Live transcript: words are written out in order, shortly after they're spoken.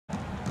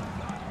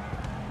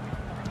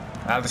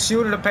Either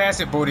shoot it or pass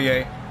it,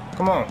 Boudier.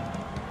 Come on.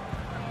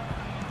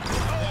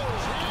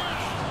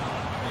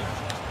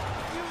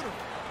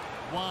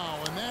 Wow,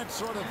 and that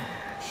sort of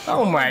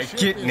Oh my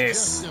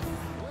goodness.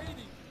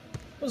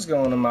 What's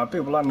going on, my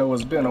people? I know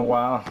it's been a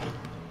while.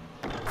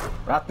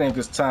 I think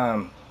it's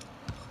time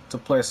to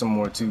play some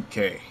more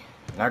 2K.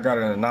 And I got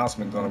an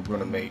announcement I'm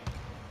gonna make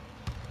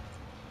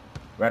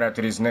right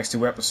after these next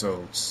 2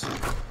 episodes.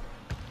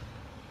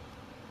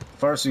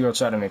 First, we're gonna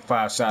try to make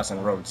 5 shots in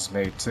a row. Just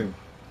made 2.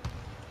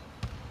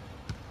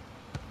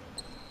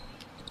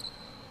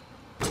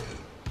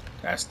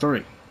 That's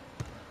 3.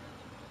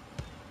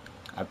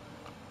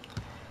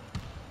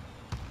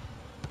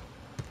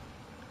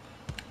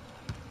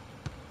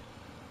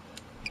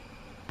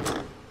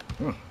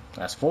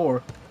 That's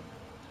 4.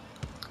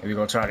 And we're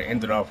gonna try to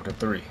end it off with a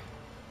 3.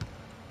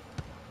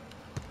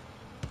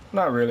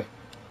 Not really.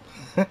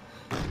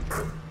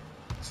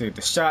 See,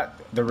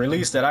 the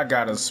release that I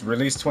got is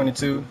release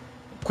 22,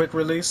 quick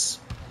release.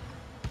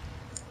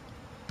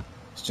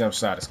 This jump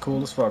shot is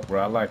cool as fuck,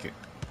 bro. I like it.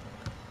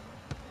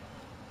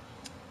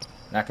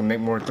 And I can make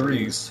more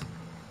 3s.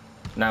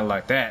 Not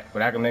like that,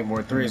 but I can make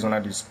more 3s when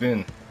I do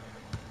spin.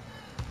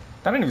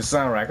 That didn't even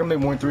sound right. I can make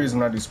more 3s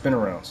when I do spin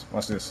arounds.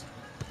 Watch this.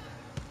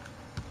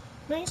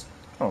 Nice.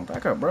 Oh,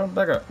 back up, bro.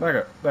 Back up, back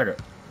up, back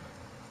up.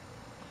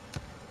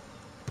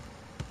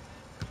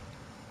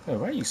 Hey,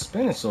 why are you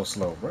spinning so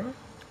slow, bro?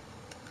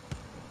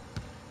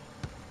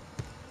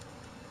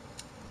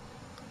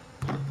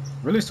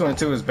 Release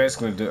 22 is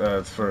basically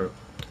for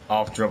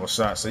off dribble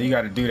shots, so you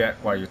got to do that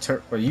while you're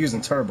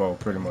using turbo,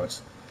 pretty much.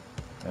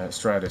 Let's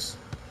try this.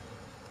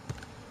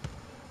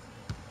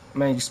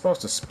 Man, you're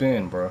supposed to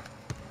spin, bro.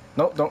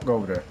 Nope, don't go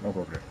over there. Don't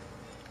go over there.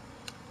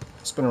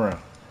 Spin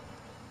around.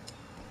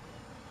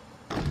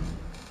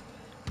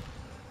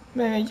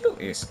 Man, you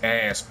is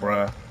ass,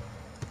 bruh.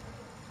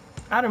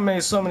 I done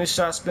made so many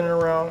shots spinning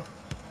around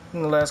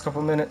in the last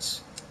couple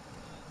minutes.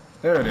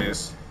 There it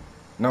is.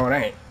 No, it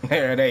ain't.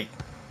 There it ain't.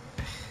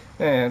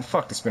 Man,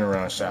 fuck the spin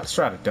around shot. Let's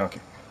try to dunk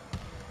it.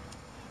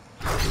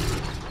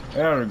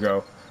 There we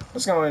go.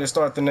 Let's go ahead and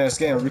start the next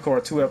game.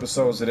 Record 2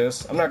 episodes of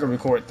this. I'm not gonna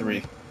record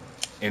 3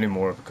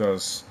 anymore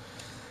because,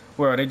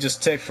 well, they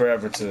just take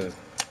forever to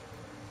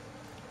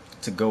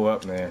go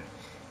up, man.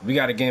 We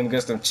got a game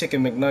against them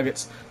Chicken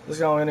McNuggets. Let's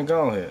go ahead and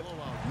go ahead.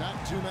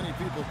 Not too many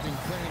people can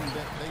claim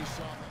that they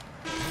saw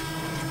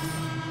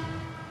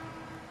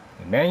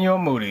that. Emmanuel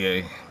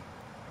Moutier.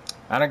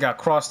 I done got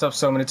crossed up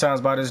so many times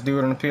by this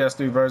dude on the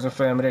PS3 version,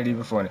 fam. It ain't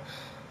even funny.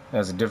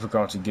 Has a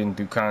difficulty getting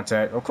through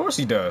contact. Of course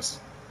he does.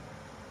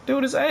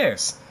 Dude is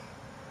ass.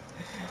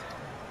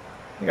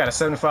 He got a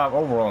 75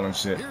 overall and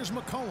shit. Here's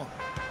McCollum.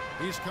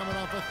 He's coming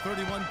off a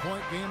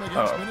 31-point game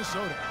against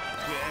Minnesota.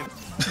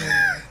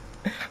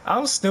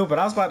 I'm stupid.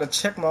 I was about to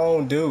check my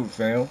own dude,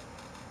 fam.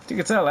 You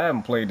can tell I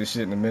haven't played this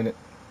shit in a minute.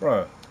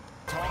 Bruh.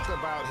 Talk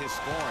about his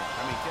scoring.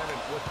 I mean, Kevin,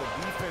 with the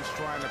defense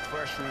trying to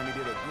pressure him, he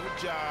did a good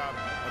job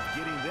of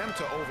getting them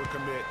to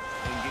overcommit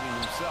and getting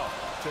himself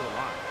to the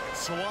line.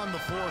 So on the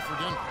floor for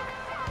Denver,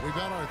 we've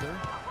got Arthur.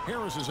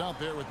 Harris is out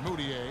there with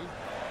Moutier.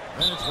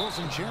 Then it's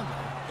Wilson Chandler.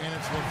 And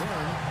it's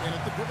Laverne in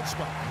at the pivot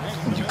spot.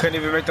 You couldn't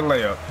even make the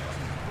layup.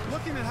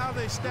 Looking at how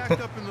they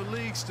stacked up in the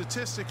league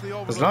statistically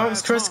over as long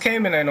as Chris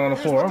Kaman ain't on the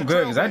floor, I'm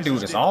good, because that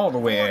dude is all the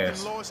way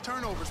ass.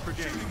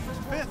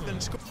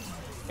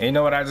 And you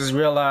know what I just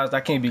realized? I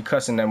can't be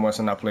cussing that much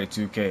when I play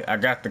 2K. I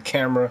got the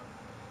camera,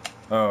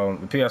 the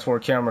PS4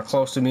 camera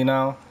close to me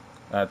now.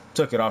 I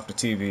took it off the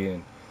TV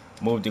and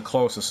moved it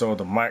closer so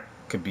the mic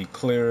could be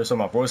clearer, so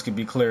my voice could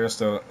be clearer.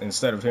 So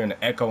instead of hearing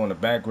the echo in the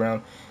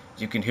background,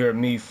 you can hear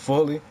me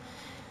fully.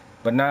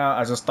 But now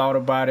I just thought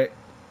about it.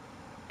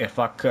 If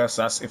I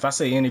cuss, if I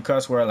say any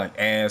cuss word like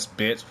ass,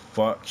 bitch,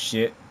 fuck,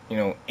 shit, you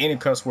know, any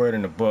cuss word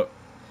in the book,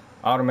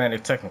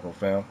 automatic technical,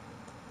 fam.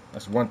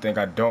 That's one thing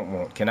I don't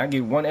want. Can I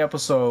get 1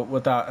 episode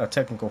without a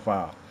technical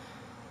file?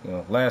 You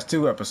know, last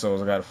 2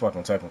 episodes I got a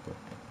fucking technical.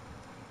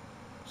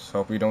 Just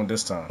hope we don't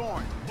this time.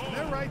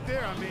 They're right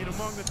there, I mean,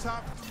 among the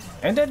top.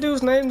 Ain't that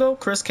dude's name though?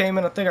 Chris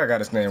Kaman? I think I got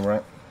his name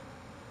right.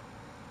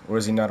 Or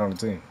is he not on the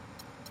team?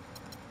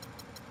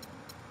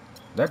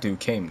 That dude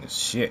Kaman is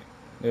shit.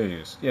 There he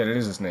is. Yeah, that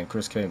is his name,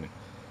 Chris Kaman.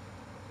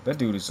 That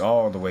dude is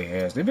all the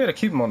way ass. They better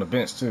keep him on the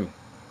bench too.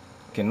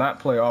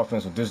 Cannot play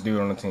offense with this dude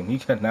on the team. He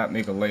cannot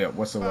make a layup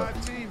whatsoever.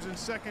 5 teams in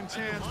second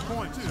chance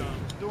points,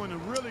 doing a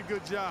really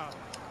good job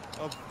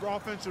of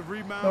offensive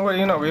rebound. No, wait,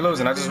 you know we're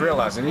losing. I just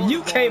realized it.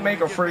 You can't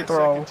make a free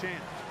throw.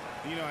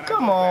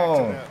 Come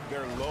on.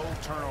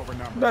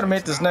 You better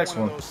make this next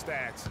one.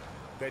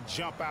 That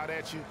jump out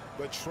at you,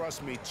 but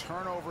trust me,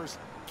 turnovers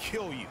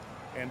kill you.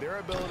 And their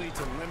ability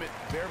to limit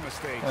their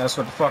mistakes. That's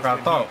what the fuck I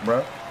thought,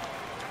 bro.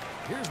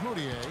 Here's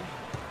Moutier.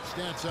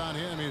 Stats on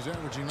him, he's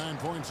averaging 9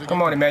 points a game.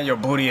 Come on, Emmanuel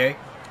Moutier.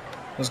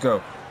 Let's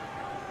go.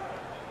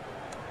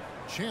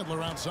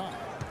 Chandler outside.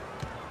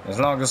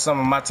 As long as some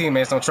of my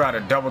teammates don't try to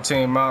double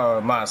team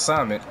my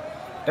assignment.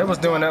 They was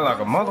doing that like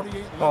a mother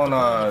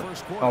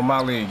on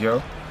my league,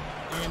 yo.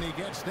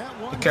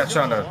 They kept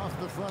trying to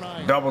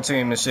double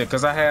team and shit.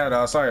 Cause I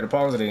had sorry to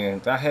pause it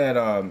again. I had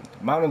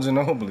Mountain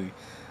Ginobili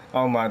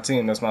on my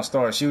team that's my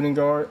star shooting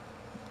guard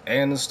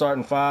and the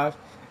starting five.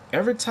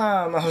 Every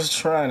time I was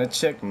trying to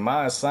check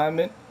my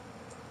assignment,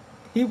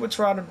 he would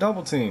try to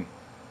double team.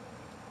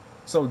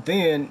 So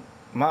then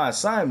my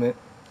assignment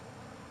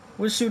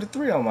would shoot a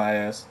 3 on my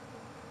ass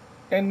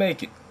and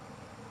make it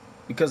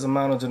because of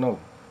Manu Ginobili.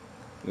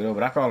 You know,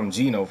 but I call him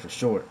Gino for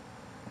short.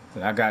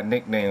 And I got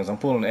nicknames. I'm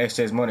pulling the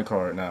XJ's money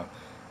card now.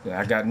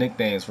 I got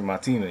nicknames for my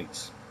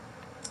teammates.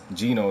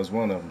 Gino is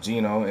one of them.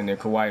 Gino, and then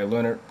Kawhi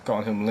Leonard,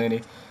 calling him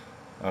Lenny.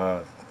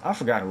 I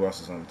forgot who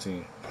else is on the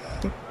team.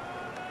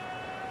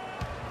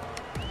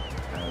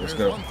 Let's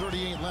go.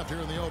 1:38 left here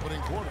in the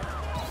opening quarter.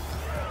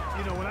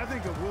 You know, when I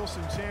think of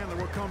Wilson Chandler,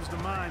 what comes to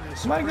mind is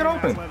somebody get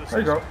open. There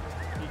you go.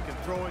 He can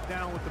throw it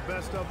down with the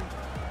best of them.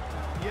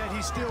 Yet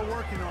he's still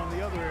working on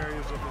the other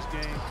areas of his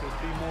game to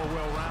be more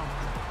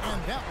well-rounded.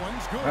 And that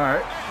one's good. All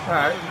right. All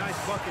right. Nice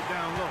bucket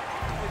down low.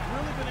 They've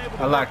really been able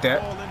to I like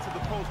that. ball into the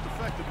post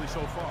effectively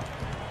so far.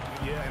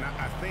 Yeah, and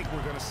I think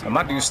we're going to see.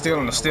 My dude's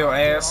stealing the steal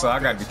ass, so I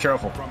got to be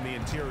careful. From the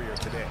interior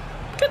today.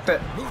 Get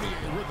that. Moody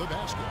with the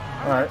basket.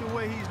 I like the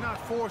way he's not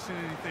forcing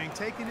anything,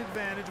 taking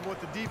advantage of what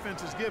the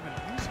defense is giving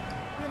him. He's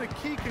been a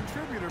key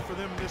contributor for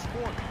them this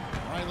quarter.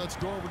 All right, let's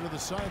go over to the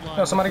sideline.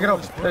 Oh, somebody get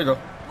open. There you go.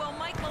 Well,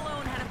 Mike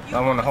Malone had a few I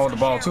want to hold the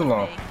ball too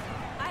long.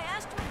 I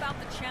asked him about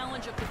the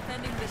challenge of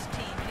defending this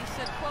team, and he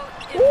said, quote,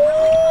 it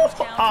really comes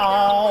down to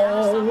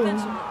their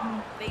awareness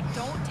offensively. They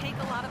don't take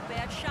a lot of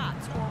bad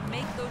shots or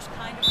make those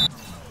kind of...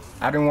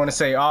 I didn't want to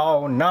say,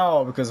 oh,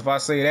 no, because if I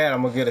say that,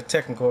 I'm going to get a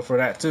technical for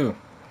that, too.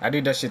 I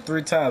did that shit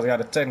 3 times. I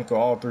got a technical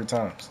all 3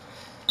 times.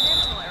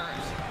 mental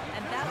errors,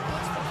 and that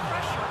puts the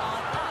pressure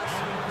on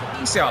us.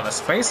 You see all the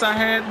space I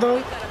had,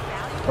 though?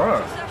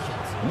 Bro,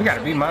 we got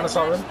to be minus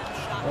already?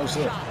 Oh,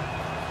 shit.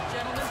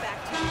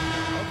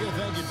 Okay,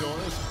 thank you,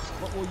 Doris.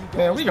 What will you guys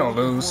Man, we going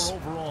to lose.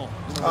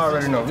 I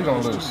already know. We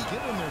going to lose.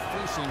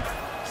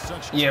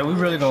 Yeah, we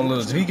really going to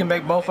lose. If he can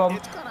make both of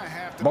them,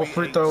 both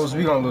free throws,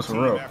 we going to lose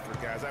for real.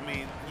 I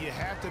mean, you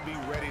have to be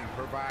ready to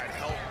provide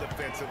help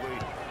defensively.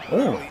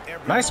 Ooh,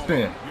 nice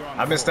spin.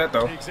 I missed that,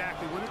 though.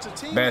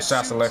 Bad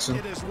shot selection.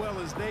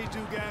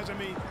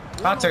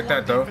 I'll take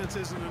that, though.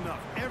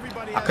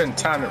 I couldn't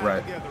time it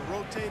right.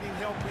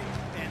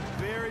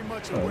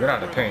 Oh, get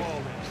out of the paint.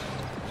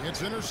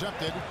 It's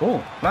intercepted.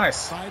 Ooh,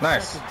 nice.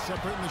 Nice.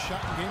 Separating the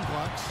shot and game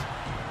clocks.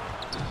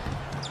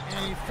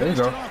 And there you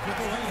go.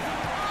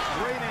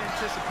 Great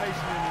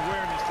anticipation and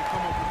awareness to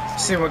come up with.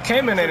 See, when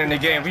Cayman in the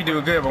game, we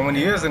do good, but when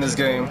he is in this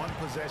game,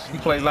 he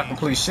plays like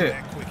complete shit.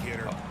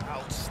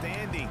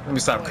 Let me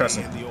stop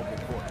cussing.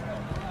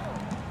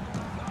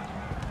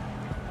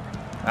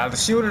 Either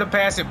shoot it or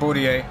pass it,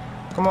 Boudier.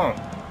 Come on.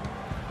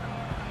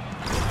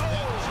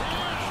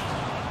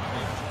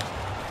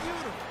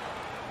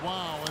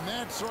 Wow, and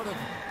that sort of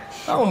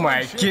Oh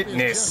my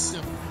goodness.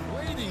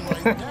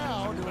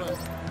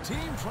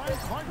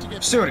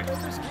 Shoot it.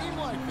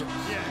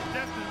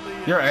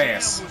 Your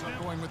ass.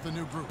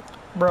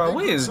 Bro,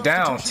 we is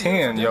down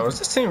 10, yo. Is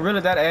this team really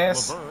that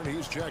ass?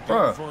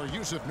 Bro.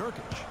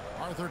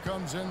 Arthur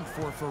comes in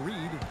for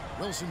Fareed.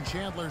 Wilson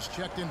Chandler's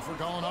checked in for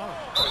Gallinari.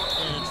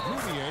 And it's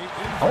Boudier.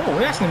 Oh,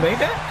 we actually made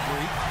that?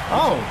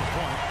 Oh.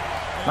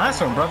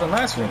 Nice one, brother.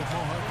 Nice one.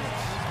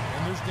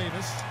 And there's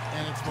Davis.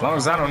 And it's as long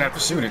as I don't have to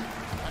shoot it.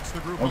 That's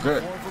the group I'm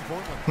good.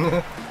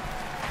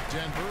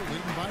 Denver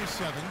leading by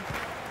 7.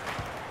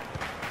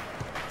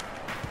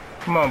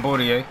 Come on,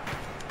 Boudier.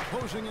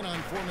 Closing in on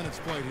 4 minutes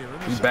played here.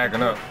 He's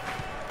backing up.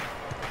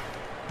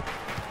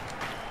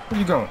 Where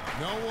you going?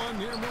 No one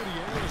near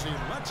Moutier as he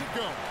lets it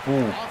go.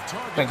 Ooh,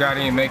 thank God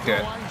he didn't make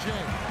that.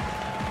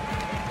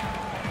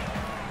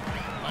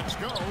 Let's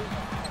go.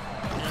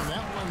 And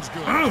that one's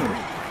good.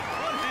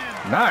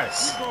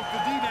 Nice.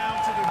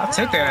 I'll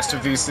take that extra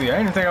VC. I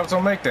didn't think I was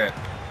going to make that.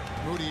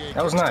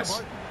 That was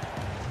nice.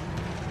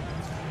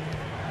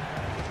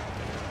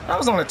 That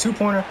was on a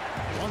 2-pointer.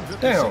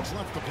 Damn. And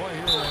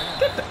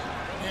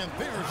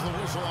there's the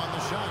whistle on the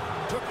shot.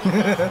 Took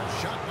the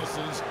shot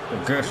misses. A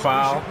good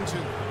foul.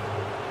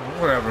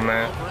 Whatever,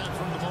 man.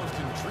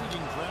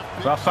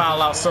 If I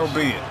foul out, so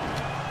be it.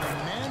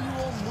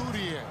 Emmanuel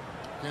Moutier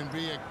can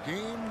be a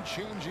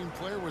game-changing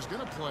player. Was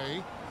going to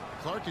play,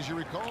 Clark, as you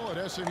recall, at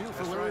SMU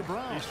for Larry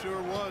Brown. He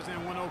sure was,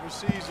 and went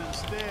overseas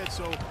instead.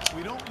 So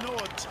we don't know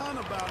a ton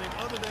about him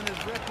other than his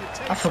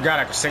reputation. I forgot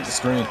I could shake the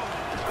screen.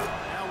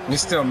 We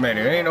still made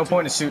it. There ain't no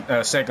point in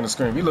shaking the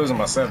screen. We losing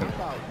by 7.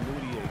 Oh,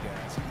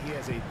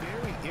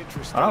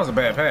 that was a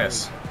bad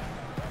pass.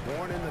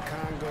 Born in the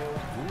Congo,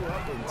 grew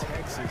up in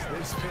Texas.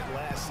 They spent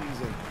last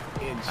season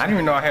in I didn't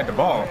even know I had the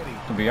ball,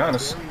 to be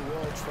honest. Very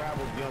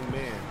well-traveled young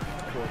man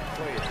for a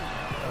player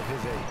of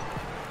his age.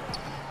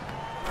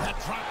 That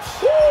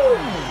drops.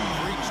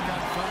 Reach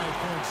got 5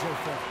 points so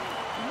far.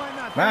 You might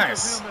not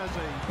Nice. think of him as a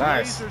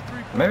Nice. laser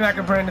three-point Maybe I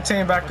can bring the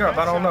team back up.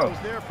 I don't know. was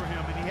there for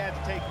him, and he had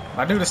to take it.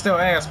 My dude is still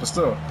ass, but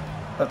still.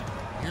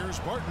 Here's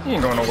Barton. He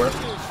ain't going nowhere. It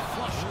is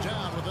flushed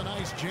down with a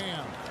nice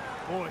jam.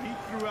 Boy, he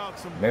threw out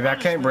some Maybe I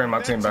can't bring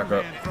my team back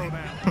up.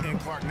 And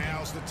Clark,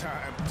 now's the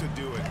time to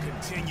do it.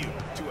 Continue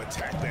to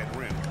attack that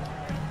rim.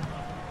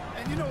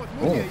 And You know, with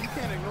Moutier, you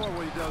can't ignore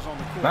what he does on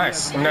the court.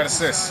 Nice. Give me that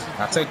assist.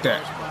 I'll take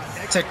that.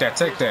 Take that.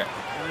 Take that.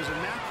 And he's a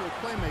natural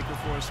playmaker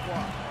for his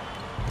squad.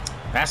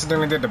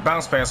 Accidentally did the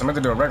bounce pass. I meant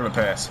to do a regular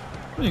pass.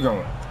 Where you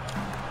going?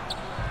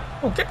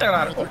 Oh, get that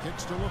out of here.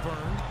 Kicks to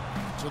Laverne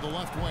to the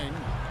left wing.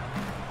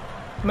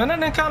 Man, that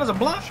didn't count as a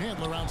block.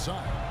 Chandler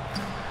outside.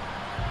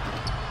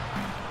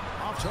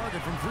 Off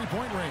target from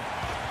three-point range.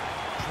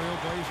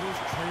 Trailblazers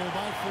trail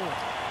by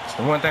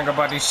 4. The one thing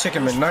about these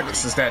chicken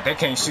McNuggets is that they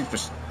can't shoot for.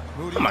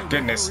 Oh my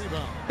goodness,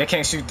 they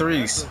can't shoot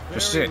threes for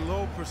shit. Very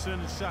low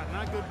percentage shot.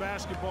 Not good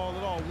basketball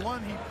at all.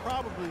 One he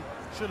probably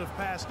should have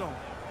passed on.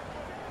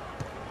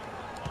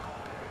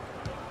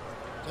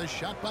 The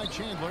shot by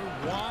Chandler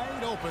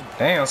wide open.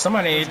 Damn,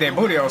 somebody ate their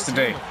booty holes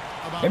today.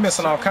 They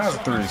missing all kinds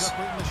of threes.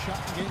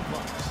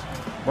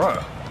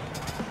 Bruh.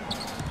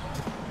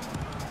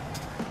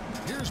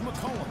 Here's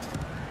McCollum.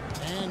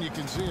 And you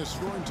can see his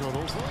scoring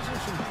totals. Those are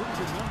some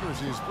pretty good numbers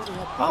he's putting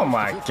up. Oh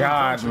my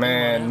God,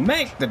 man.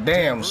 Make the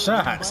damn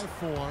shots.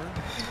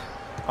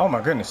 Oh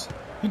my goodness.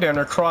 You damn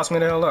near crossed me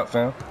the hell up,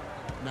 fam.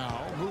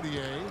 Now,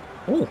 Moutier.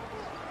 Ooh.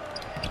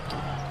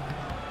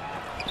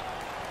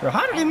 Yo,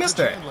 how did he miss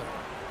that?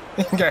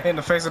 He got hit in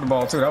the face of the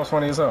ball, too. That was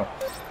funny as hell.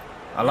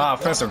 A lot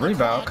of offensive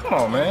rebound. Come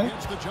on, man.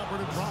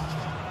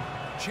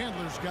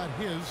 Chandler's got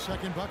his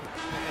second bucket.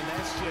 And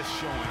that's just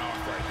showing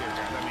off right there,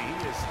 guys. I mean,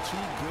 he is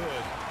too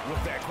good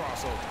with that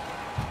crossover.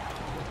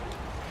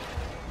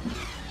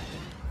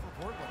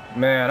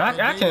 Man,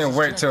 I can't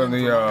wait till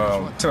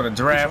the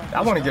draft.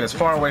 I want to get as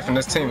far away from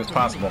this team as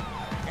possible.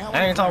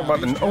 I ain't talking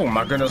about the. Oh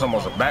my goodness,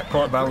 almost a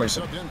backcourt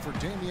violation.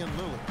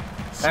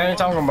 I ain't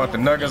talking about the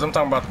Nuggets. I'm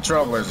talking about the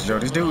Trailblazers, Joe.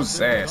 These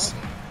dudes ass.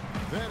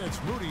 Then it's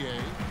Moutier.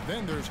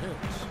 Then there's his.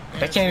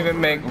 They can't even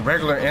make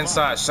regular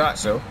inside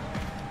shots, Joe.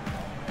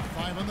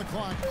 5 on the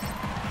clock.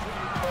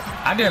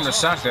 I didn't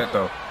shot that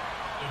though,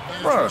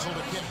 bro.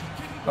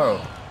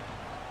 Oh,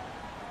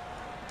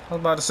 I was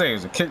about to say it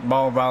was a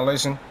kickball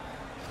violation.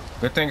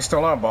 Good thing it's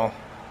still on ball.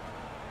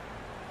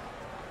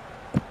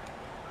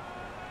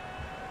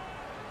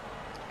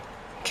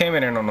 Came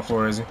in on the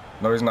floor, is he?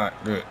 No, he's not.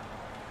 Good.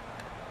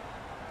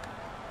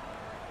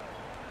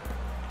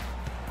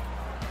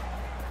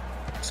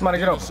 Somebody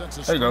get over.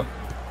 There you go.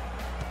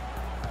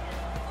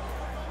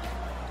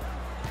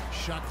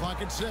 Shot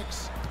clock at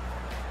 6.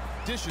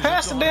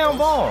 Pass the damn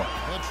ball.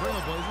 The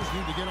Trailblazers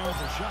need to get off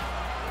a shot.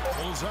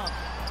 Pulls up.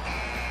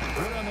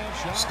 Good on that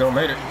shot. Still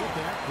made it.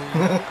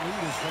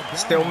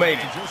 Still made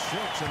it.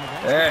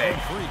 Hey,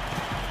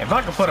 if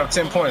I could put up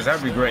 10 points,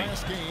 that'd be great.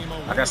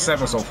 I got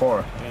 7 so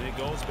far. And it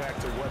goes back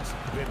to what's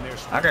been their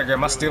I gotta get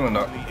my stealing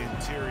up. the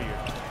interior.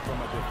 From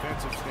a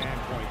defensive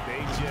standpoint, they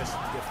just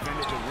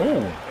defended the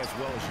rim as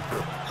well as you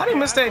could. How do you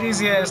miss that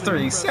easy ass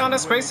 3? See all that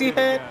space he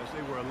had?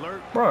 They were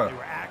alert, Bruh. they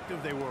were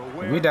active, they were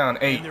aware. We down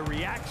 8. And their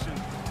reaction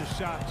to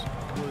shots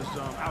was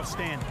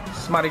outstanding.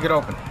 Somebody get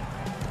open.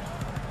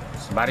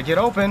 Somebody get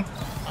open.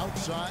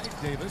 Outside,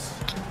 Davis.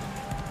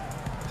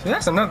 See,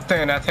 that's another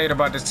thing I hate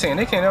about this team.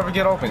 They can't ever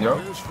get open, yo.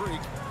 Here's Freak.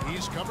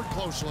 He's covered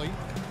closely.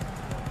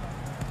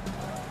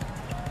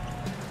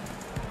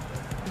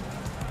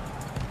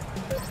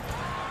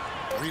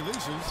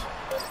 Releases.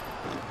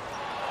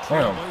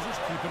 Damn. Trailblazers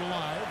keep it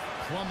alive.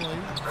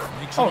 Plumlee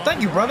makes Oh, it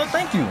thank you, brother.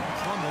 Thank you.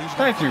 Plumlee's got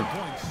Thank 5 you.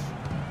 points.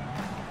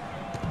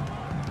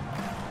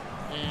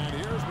 And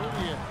here's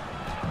Moutier.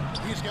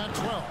 He's got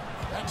 12.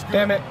 That's good.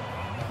 Damn it.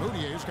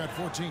 Moutier's got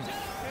 14.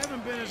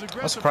 Haven't been as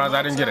aggressive I'm surprised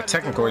I didn't get a outside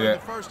as they technical were in yet.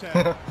 the first half.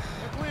 They're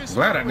playing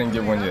Glad I smart didn't get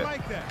with one it. yet. I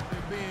like that.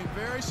 They're being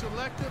very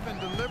selective and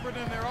deliberate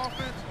in their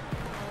offense.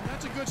 And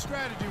that's a good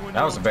strategy when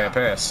That was a bad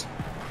pass.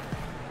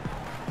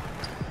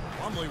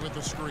 Plumlee with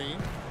the screen.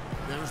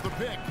 There's the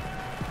pick.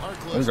 There you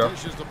Harkless go.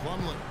 dishes to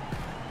Plumlee.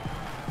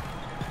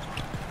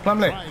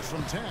 Plumlee. Tries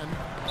from 10. Ooh.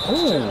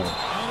 And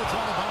it's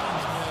out of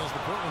bounds as the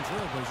Portland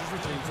Trailblazers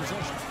retain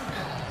possession.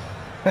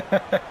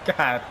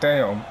 God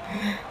damn.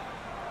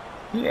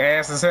 He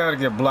ass as hell to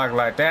get blocked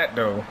like that,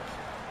 though.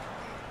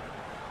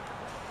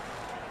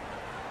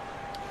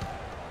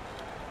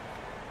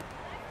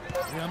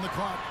 On the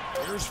clock.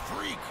 Here's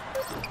Freak.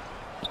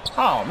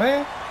 Oh,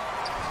 man.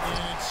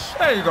 It's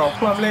There you go,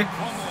 Plumlee.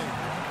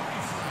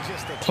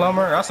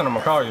 Plumber, that's what I'm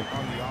gonna call you.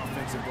 On the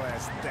offensive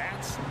glass,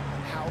 that's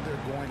how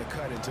they're going to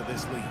cut into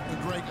this league.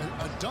 Greg,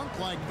 a dunk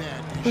like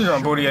that. Where you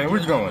going, Boudier? Where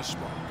you going?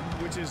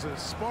 Which is a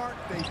spark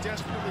they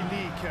desperately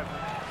need, Kevin.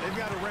 They've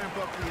got to ramp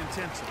up the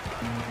intensity.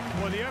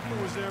 Well, the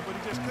effort was there, but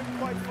he just couldn't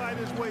quite fight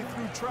his way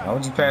through traffic. Why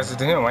would you pass it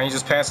to him? Why ain't you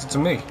just pass it to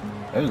me?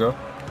 There you go.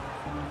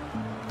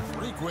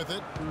 Freak with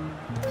it.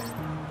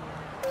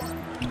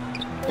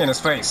 In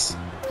his face.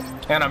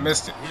 And I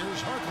missed it.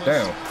 Here's Harkless.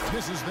 Damn.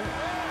 This is there.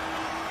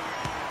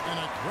 And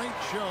a great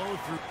show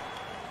through.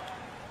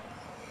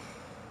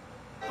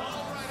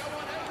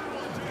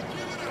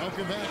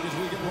 Welcome back as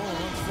we get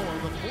rolling once more.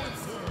 The fourth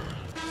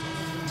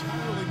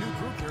entirely new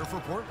group here for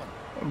Portland.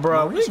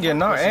 Bro, we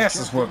getting our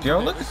asses whooped, yo.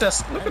 Look at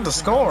that. Look at the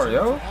score,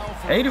 yo.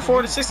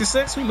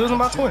 84-66. We losing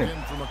by 20. Subbed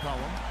in for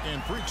McCollum,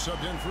 and Freak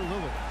subbed in for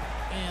Lillard.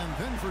 And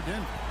then for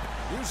Denver,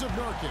 here's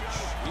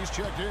Nurkic. He's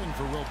checked in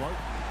for Will Barton.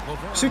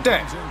 Shoot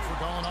that.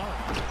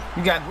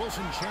 You got.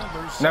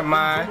 Never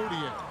mind.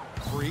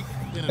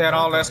 They had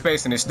all that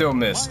space and they still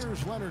missed.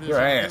 Your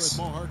ass.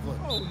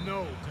 Oh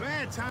no,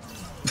 bad time.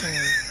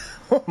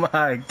 Oh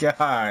my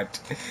God.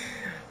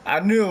 I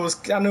knew it was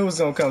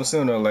gonna come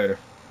sooner or later.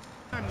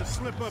 Time to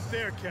slip up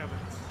there, Kevin.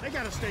 They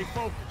gotta stay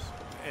focused.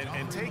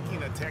 And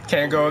taking a technical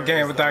Can't go a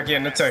game without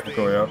getting a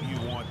technical, yo.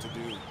 You want to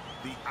do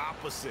the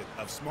opposite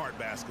of smart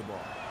basketball.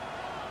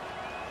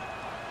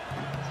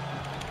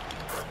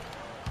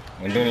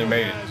 And then he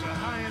made it. As a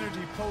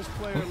high-energy post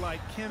player like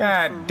Kevin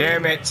God Ferrer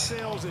damn it.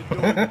 excels at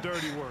doing the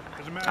dirty work.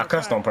 As a matter I of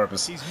cussed fact, on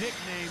purpose. He's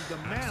nicknamed the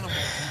Manimal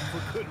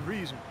for good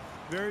reason.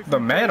 Very few The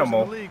players in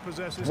Manimal? the league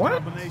possess this What?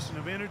 combination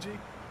of energy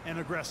and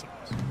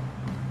aggressiveness.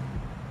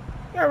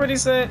 You already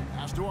said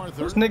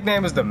his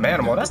nickname is the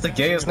Manimal. That's the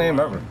gayest name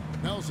ever.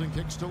 Nelson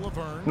kicks to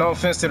Laverne. No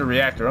offense to the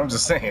reactor, I'm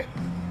just saying.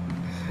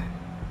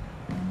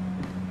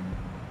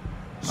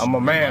 I'm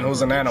a man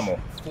who's an animal.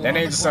 That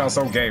name just sounds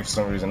so gay for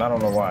some reason. I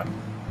don't know why.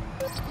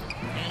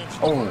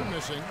 Oh,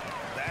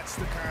 That's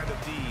the kind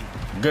of D.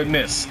 good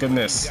miss, good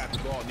miss. Got the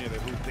ball near the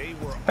hoop. They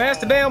were Pass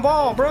the damn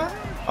ball, bro.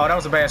 Oh, that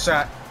was a bad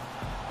shot.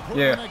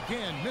 Yeah.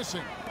 Again,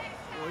 missing.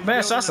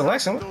 Bad shot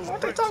selection?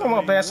 What they talking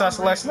about bad shot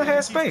selection? They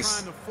had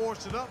space. Trying to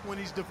force it up when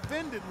he's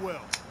defended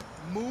well.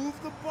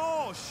 Move the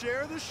ball,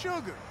 share the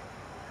sugar.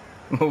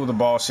 Move the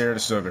ball, share the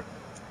sugar.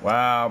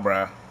 Wow,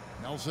 bruh.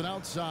 Nelson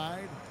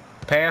outside.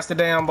 Pass the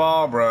damn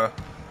ball, bruh.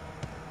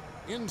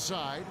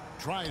 Inside.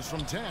 Tries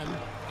from 10.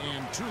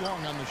 And too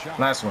long on the shot.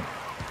 Nice one.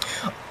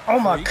 Oh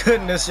my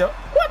goodness, yo.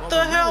 What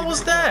the hell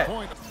was that?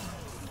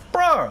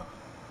 Bruh.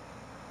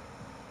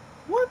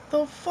 What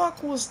the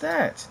fuck was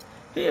that?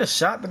 He just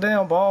shot the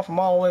damn ball from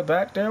all the way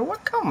back there.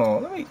 What? Come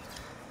on, let me.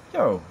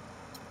 Yo.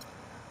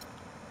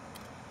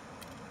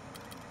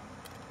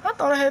 I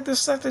thought I had this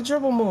set the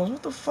dribble moves.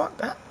 What the fuck?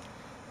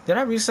 Did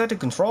I reset the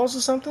controls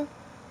or something?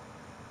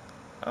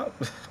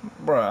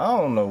 Bruh, I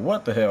don't know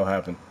what the hell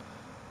happened.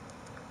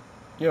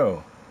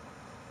 Yo.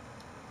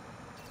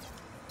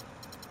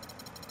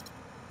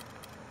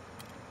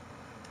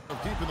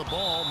 Keeping the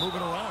ball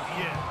moving around.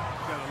 Yeah,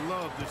 you gotta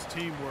love this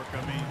teamwork.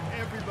 I mean,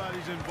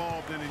 everybody's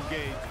involved and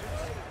engaged.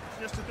 It's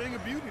just a thing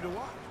of beauty to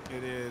watch.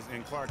 It is,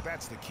 and Clark,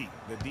 that's the key.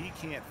 The D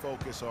can't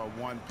focus on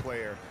one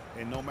player,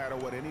 and no matter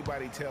what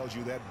anybody tells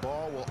you, that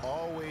ball will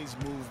always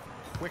move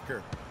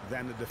quicker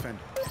than the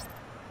defender.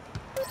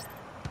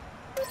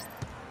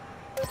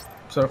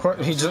 So of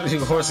course he's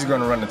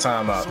going to run the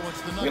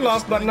timeout. We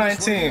lost by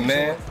 19,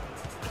 man.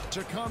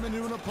 To come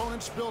into an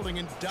opponent's building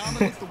and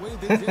dominate the way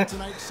they did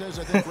tonight says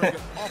I think an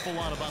awful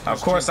lot about this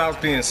Of course team. I was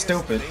being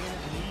stupid.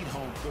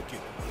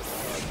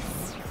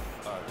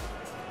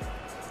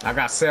 I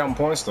got 7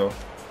 points though.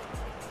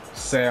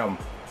 7.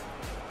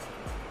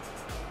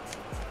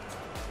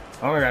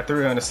 I only got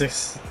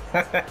 306.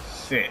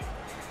 Shit.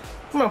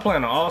 Am I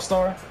playing an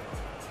all-star?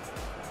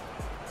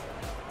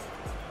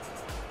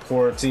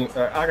 Poor team.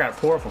 I got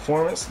poor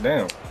performance.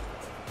 Damn.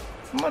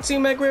 My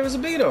teammate grade was a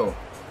B though.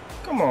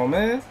 Come on,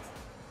 man.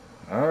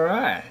 All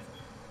right.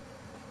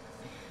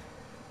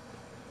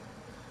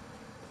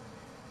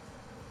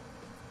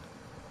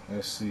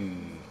 Let's see.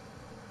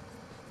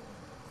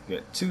 We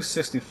get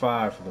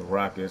 265 for the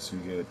Rockets. We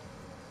get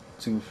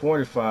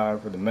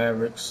 245 for the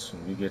Mavericks.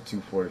 And we get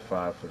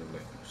 245 for the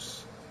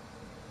Lakers.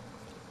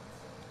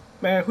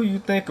 Man, who you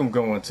think I'm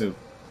going to?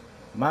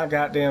 My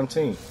goddamn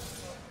team.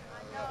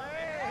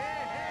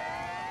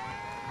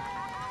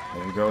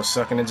 There we go,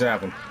 sucking and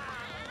jabbing.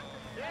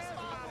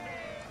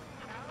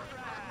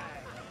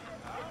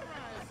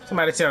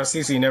 Somebody tell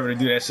Cece never to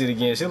do that shit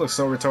again. She looks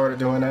so retarded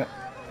doing that.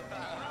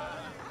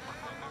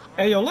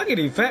 Hey, yo, look at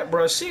these fat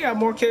bro. She got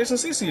more Ks than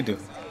Cece do.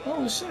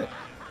 Holy shit.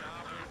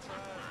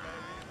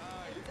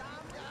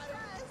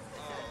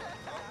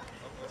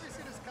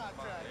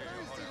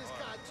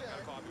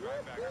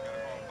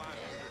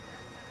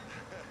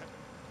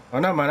 Oh,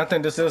 never mind. I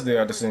think this is the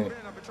other scene.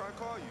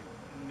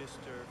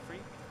 Mr.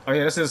 Freak? Oh,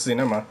 yeah, this is the scene.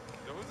 Never mind.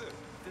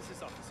 This is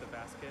Officer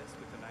Vasquez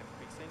with the 9th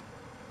Precinct.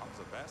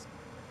 Officer Vasquez?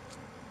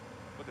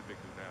 What did Vic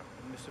do now?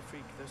 Mr.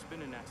 Freak, there's been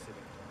an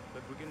accident,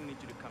 but we're gonna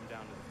need you to come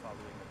down to the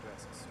following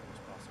address as soon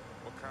as possible.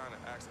 What kind of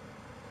accident?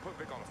 Put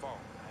Vic on the phone.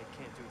 I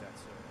can't do that,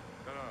 sir.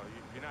 No,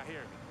 you're not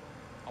hearing me.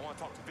 I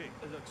want to talk to Vic.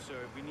 Look, sir,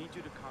 we need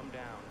you to come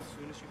down as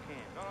soon as you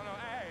can. No,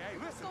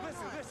 hey, listen.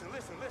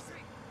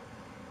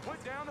 Put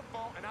down the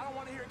phone, and I don't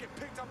want to hear it get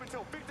picked up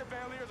until Victor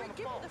Van Lier's on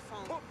the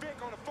phone. Put Vic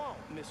on the phone.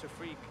 Mr.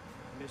 Freak,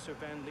 Mr.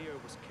 Van Lier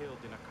was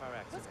killed in a car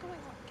accident. What's going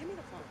on? Give me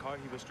the phone. The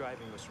car he was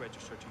driving was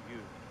registered to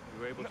you.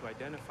 We were able to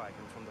identify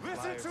him from the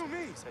Listen flyers to of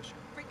me. the session.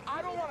 Freak,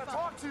 I don't want to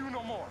talk to you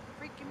no more.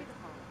 Freak, give me the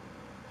phone.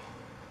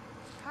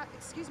 Hi,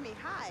 excuse me.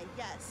 Hi.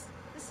 Yes.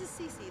 This is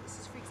Cece. This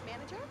is Freak's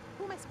manager.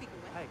 Who am I speaking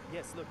with? Hi,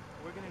 yes, look,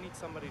 we're gonna need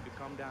somebody to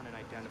come down and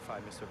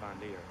identify Mr. Van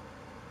Lier.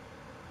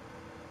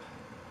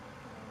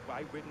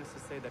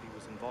 Eyewitnesses say that he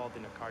was involved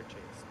in a car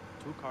chase.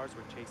 2 cars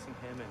were chasing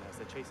him, and as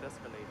the chase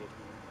escalated,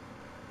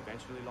 he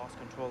eventually lost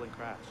control and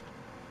crashed.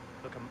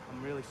 Look,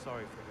 I'm really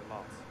sorry for your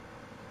loss.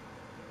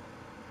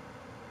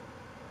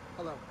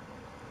 Hello.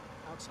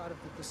 outside of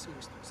the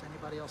deceased, was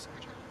anybody else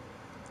injured?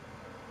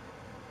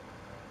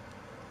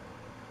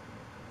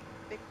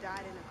 Vic died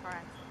in a car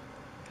accident.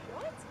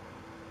 What?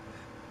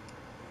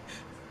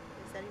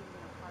 They said he was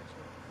in a car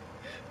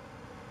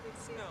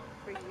chase. No.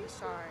 Freaking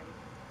sorry.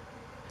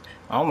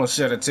 I almost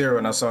shed a tear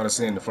when I saw the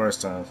scene the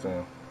first time,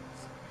 fam.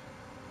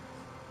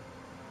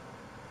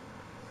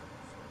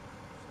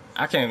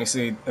 I can't even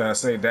say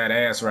that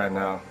ass right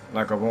now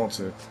like I want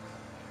to.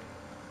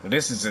 But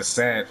this is just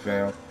sad,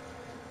 fam.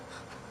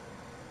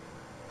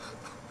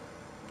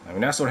 I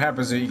mean, that's what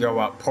happens when you go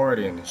out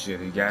partying and shit.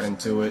 He got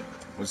into it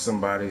with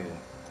somebody and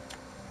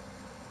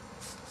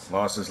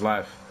lost his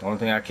life. The only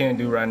thing I can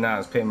do right now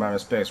is pay my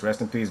respects.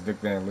 Rest in peace, VIC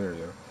VAN LIER,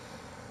 yo.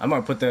 I'm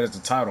gonna put that as the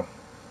title.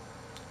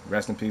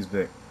 Rest in peace,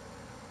 Vic.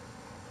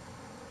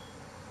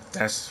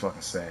 That's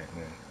fucking sad,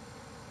 man.